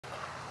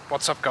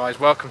What's up guys,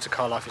 welcome to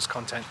Car Life is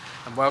Content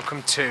and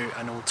welcome to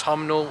an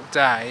autumnal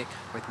day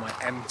with my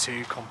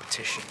M2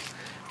 Competition.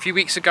 A few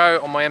weeks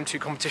ago on my M2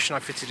 Competition I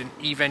fitted an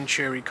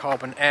Eventuri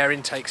Carbon Air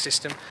Intake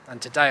system,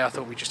 and today I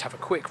thought we'd just have a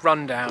quick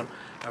rundown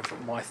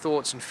of my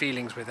thoughts and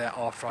feelings with it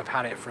after I've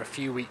had it for a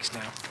few weeks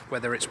now.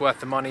 Whether it's worth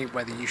the money,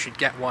 whether you should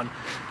get one,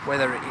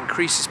 whether it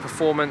increases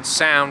performance,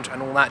 sound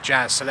and all that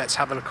jazz. So let's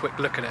have a quick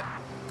look at it.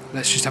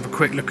 Let's just have a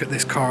quick look at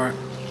this car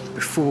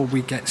before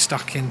we get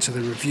stuck into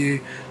the review.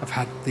 I've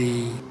had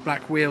the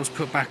black wheels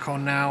put back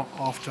on now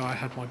after I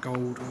had my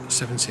gold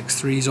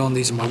 763s on.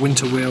 These are my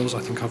winter wheels.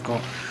 I think I've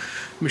got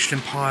Michelin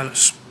Pilot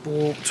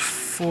Sport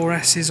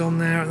 4S's on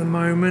there at the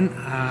moment.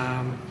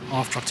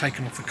 After I've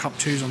taken off the Cup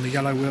 2s on the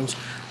yellow wheels.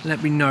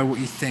 Let me know what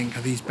you think.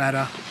 Are these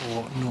better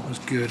or not as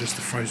good as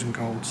the Frozen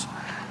Golds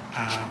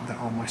that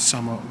are my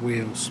summer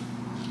wheels?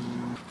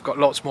 I've got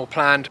lots more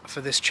planned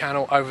for this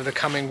channel over the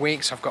coming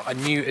weeks. I've got a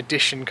new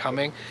edition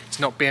coming. It's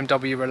not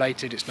BMW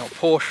related, it's not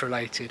Porsche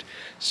related,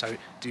 so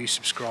do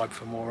subscribe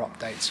for more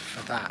updates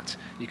for that.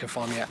 You can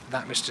find me at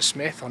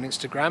 @MrSmith on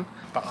Instagram,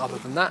 but other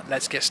than that,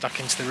 let's get stuck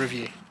into the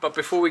review. But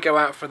before we go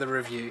out for the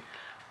review,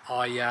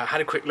 I had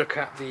a quick look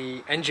at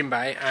the engine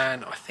bay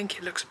and I think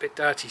it looks a bit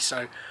dirty, so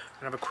I'm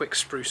gonna have a quick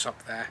spruce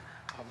up there.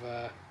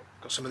 I've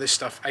got some of this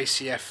stuff,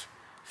 ACF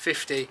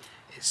 50.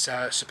 It's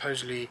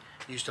supposedly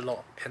used a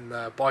lot in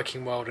the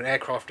biking world and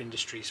aircraft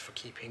industries for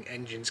keeping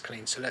engines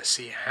clean. So let's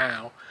see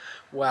how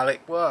well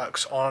it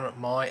works on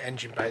my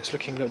engine bay. It's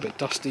looking a little bit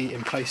dusty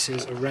in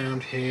places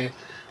around here.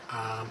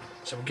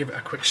 So we'll give it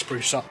a quick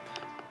spruce up,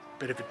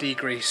 bit of a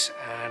degrease,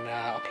 and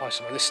apply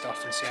some of this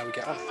stuff and see how we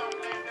get on.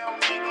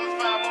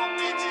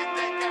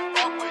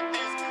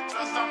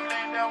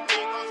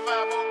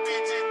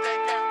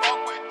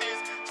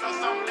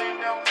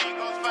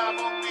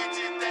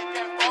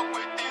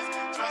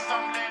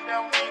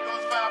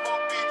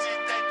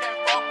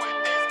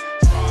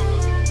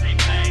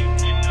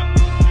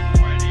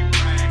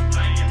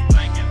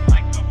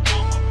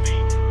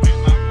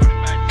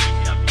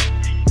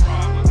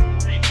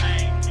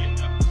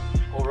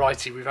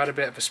 Alrighty, we've had a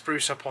bit of a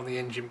spruce up on the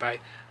engine bay.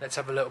 Let's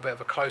have a little bit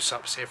of a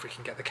close-up, see if we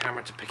can get the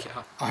camera to pick it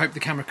up. I hope the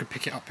camera could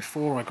pick it up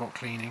before I got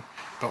cleaning,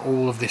 but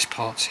all of this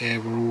parts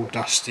here were all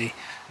dusty.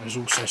 There's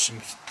also some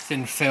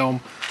thin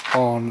film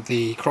on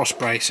the cross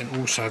brace and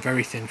also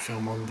very thin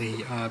film on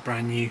the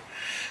brand new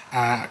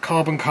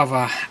carbon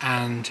cover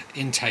and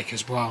intake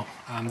as well.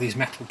 These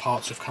metal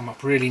parts have come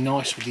up really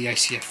nice with the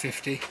ACF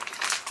 50.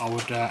 I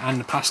would, and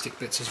the plastic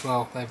bits as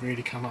well, they've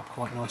really come up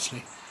quite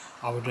nicely.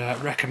 I would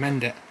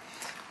recommend it.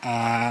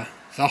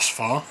 Thus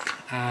far.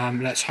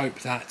 Let's hope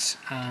that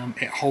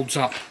it holds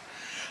up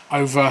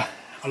over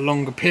a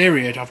longer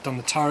period. I've done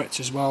the turrets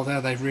as well there,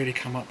 they've really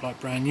come up like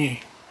brand new.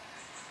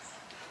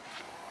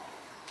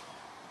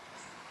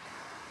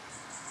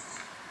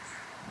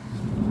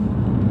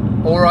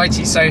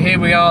 Alrighty, so here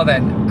we are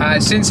then.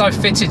 Since I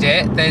fitted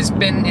it, it's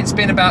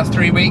been about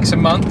 3 weeks, a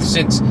month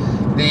since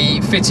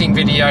the fitting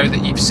video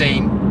that you've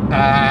seen.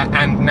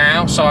 And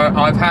now, so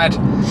I've had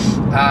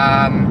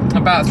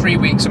about 3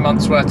 weeks, a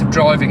month's worth of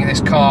driving in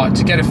this car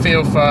to get a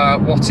feel for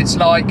what it's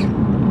like,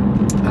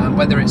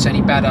 whether it's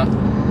any better.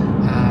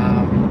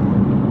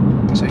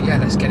 So yeah,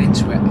 let's get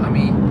into it. I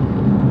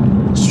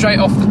mean, straight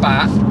off the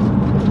bat,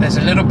 there's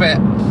a little bit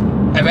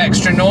of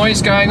extra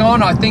noise going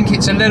on. I think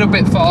it's a little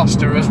bit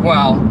faster as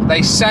well.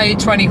 They say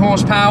 20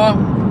 horsepower,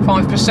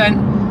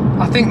 5%.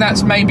 I think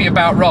that's maybe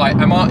about right.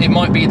 It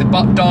might be the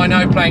butt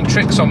dyno playing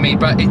tricks on me,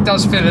 but it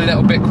does feel a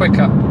little bit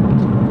quicker.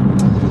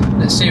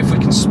 Let's see if we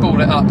can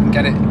spool it up and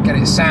get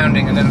it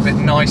sounding a little bit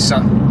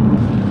nicer.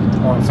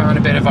 Oh, I found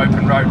a bit of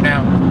open road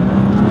now.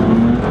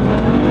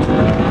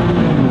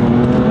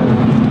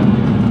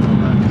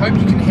 I hope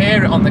you can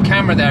hear it on the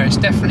camera there. It's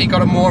definitely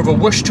got more of a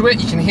whoosh to it.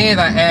 You can hear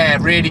that air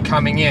really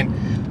coming in.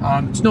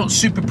 It's not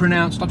super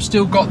pronounced. I've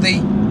still got the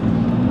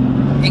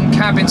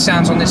in-cabin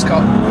sounds on this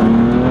car.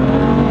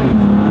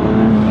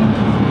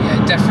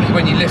 Definitely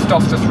when you lift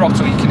off the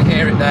throttle you can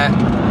hear it there.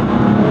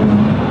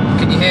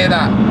 Can you hear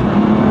that?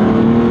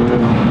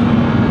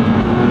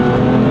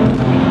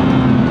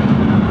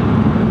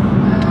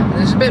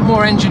 There's a bit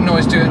more engine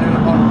noise going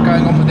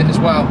on with it as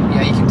well.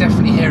 Yeah, you can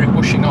definitely hear it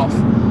whooshing off.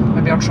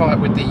 Maybe I'll try it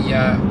with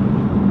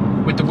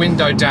the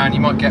window down, you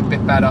might get a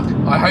bit better.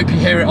 I hope you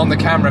hear it on the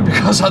camera,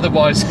 because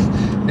otherwise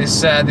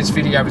this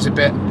video was a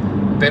bit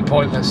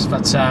pointless.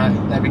 But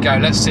there we go,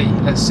 let's see.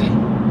 Alright,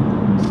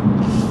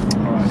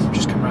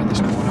 just come around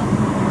this corner.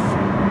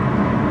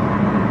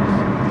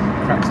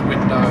 Crack the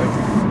window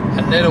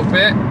a little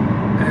bit,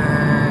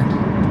 and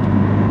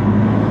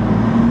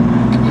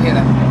can you hear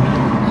that?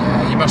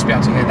 Yeah, you must be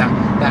able to hear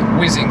that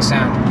whizzing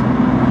sound.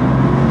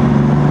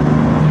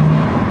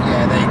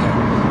 Yeah, there you go.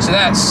 So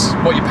that's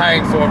what you're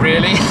paying for,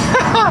 really.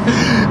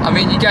 I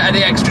mean, you get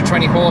the extra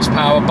 20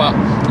 horsepower, but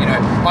you know,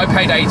 I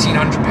paid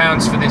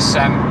 £1,800 for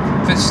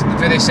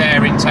this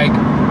air intake,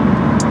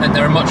 and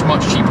there are much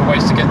cheaper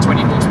ways to get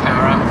 20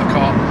 horsepower out of the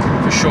car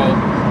for sure.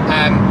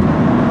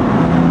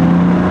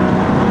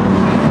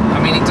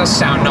 I mean, it does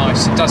sound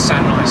nice,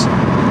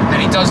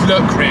 and it does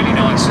look really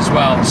nice as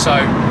well, so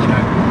you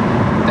know,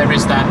 there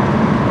is that.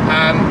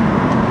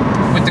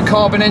 With the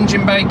carbon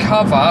engine bay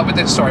cover, with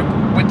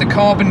the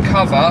carbon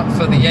cover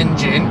for the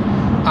engine,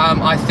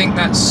 I think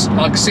that's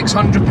like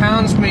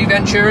 £600 from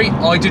Eventuri.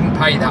 I didn't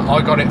pay that.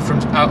 I got it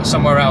from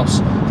somewhere else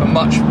for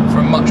much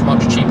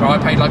cheaper. I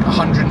paid like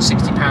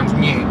 £160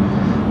 new,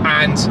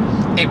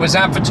 and it was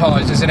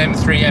advertised as an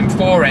M3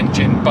 M4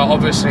 engine, but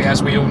obviously,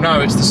 as we all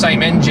know, it's the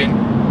same engine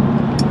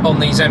on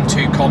these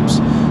M2 comps.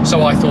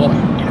 So I thought,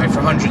 you know,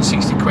 for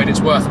 160 quid,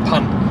 it's worth a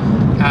punt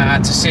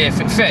to see if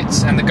it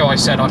fits. And the guy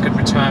said I could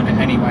return it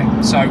anyway.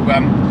 So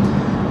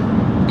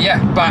yeah,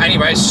 but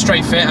anyway, it's a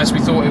straight fit as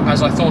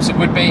I thought it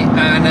would be,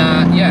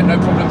 and yeah, no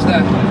problems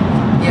there.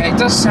 Yeah, it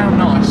does sound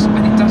nice,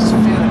 and it does feel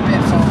a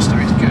bit faster.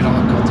 It's good.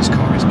 Oh god, this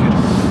car is good.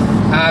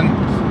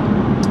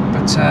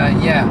 But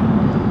yeah,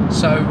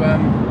 so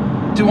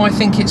do I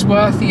think it's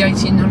worth the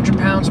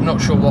 £1,800? I'm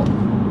not sure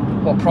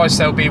what price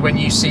they'll be when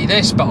you see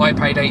this, but I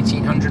paid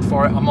 £1,800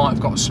 for it. I might have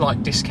got a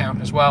slight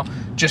discount as well,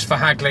 just for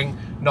haggling,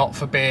 not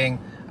for being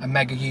a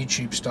mega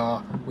YouTube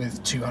star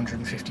with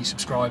 250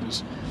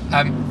 subscribers.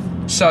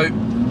 So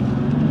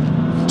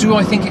do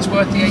I think it's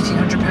worth the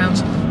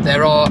 £1,800?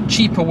 There are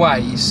cheaper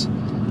ways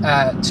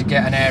to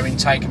get an air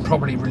intake and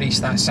probably release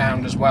that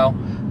sound as well.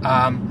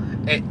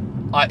 It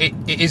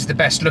is the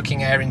best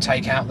looking air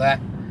intake out there.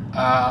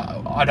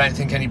 I don't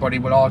think anybody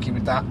will argue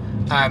with that.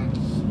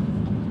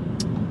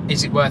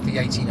 Is it worth the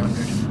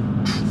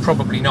 £1,800?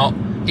 Probably not.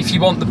 If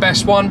you want the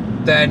best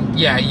one, then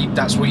yeah,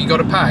 that's what you got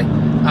to pay.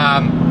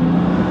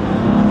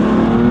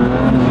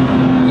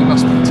 You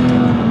must be.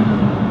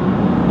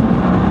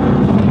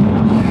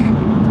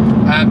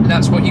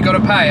 That's what you got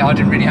to pay. I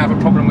didn't really have a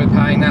problem with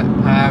paying that,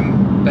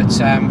 but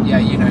yeah,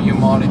 you know, your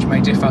mileage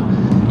may differ.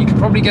 You could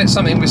probably get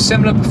something with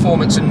similar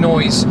performance and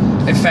noise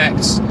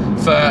effects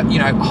for, you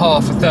know,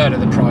 half a third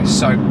of the price.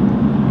 So,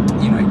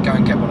 you know, go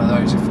and get one of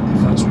those if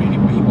that's really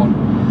what you want.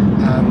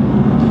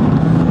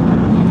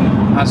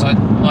 As I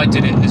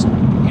did it, as you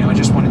know, I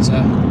just wanted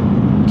to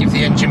give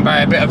the engine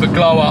bay a bit of a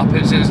glow up.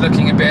 It was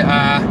looking a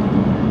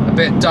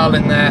bit dull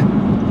in there.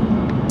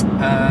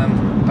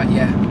 But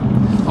yeah,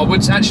 I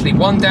would actually,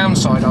 one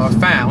downside I've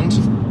found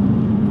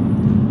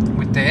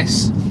with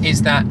this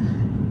is that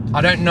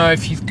I don't know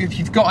if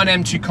you've got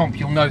an M2 comp,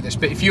 you'll know this,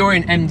 but if you're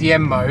in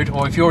MDM mode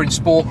or if you're in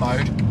sport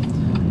mode,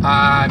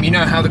 you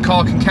know how the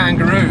car can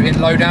kangaroo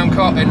in low down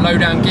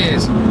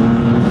gears.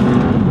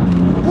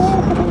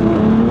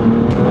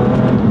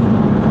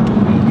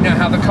 You know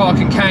how the car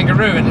can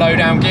kangaroo in low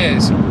down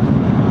gears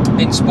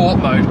in sport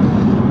mode.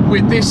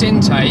 With this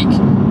intake,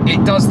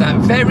 it does that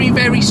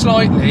very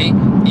slightly,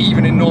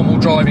 even in normal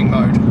driving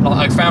mode.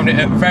 Like, I found it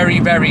at very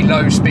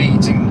low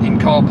speeds in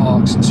car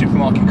parks and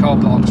supermarket car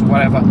parks or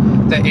whatever,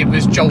 that it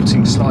was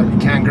jolting slightly,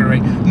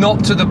 kangarooing.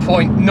 Not to the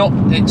point,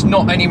 it's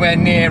not anywhere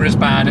near as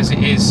bad as it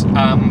is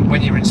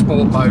when you're in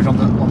sport mode on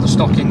the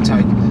stock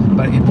intake,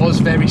 but it was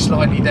very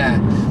slightly there.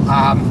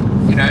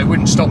 You know, it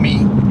wouldn't stop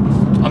me.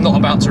 I'm not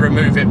about to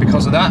remove it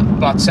because of that,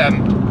 but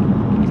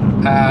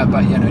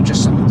you know,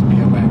 just something to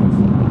be aware of.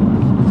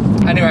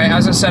 Anyway,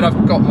 as I said,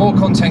 I've got more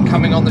content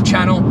coming on the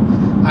channel.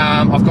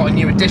 I've got a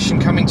new addition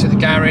coming to the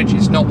garage.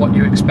 It's not what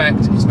you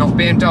expect. It's not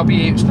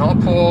BMW, it's not a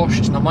Porsche,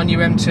 it's not my new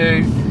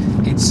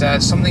M2. It's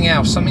something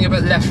else, something a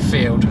bit left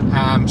field.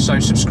 So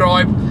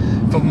subscribe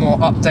for more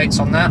updates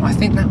on that. I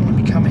think that will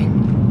be coming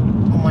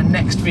on my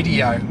next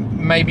video.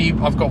 Maybe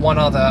I've got one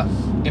other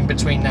in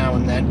between now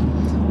and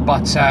then.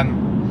 But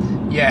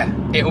yeah,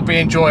 it'll be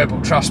enjoyable,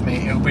 trust me.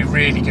 It'll be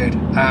really good.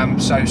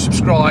 So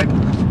subscribe,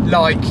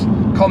 like,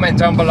 comment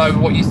down below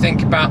what you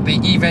think about the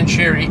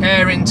Eventuri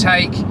air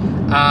intake.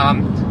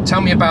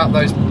 Tell me about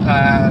those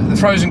the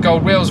frozen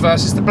gold wheels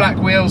versus the black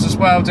wheels as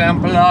well down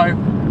below.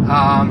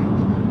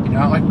 You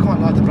know, I quite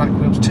like the black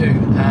wheels too.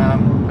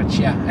 But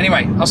yeah,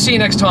 anyway, I'll see you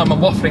next time. I'm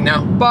waffling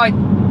now. Bye.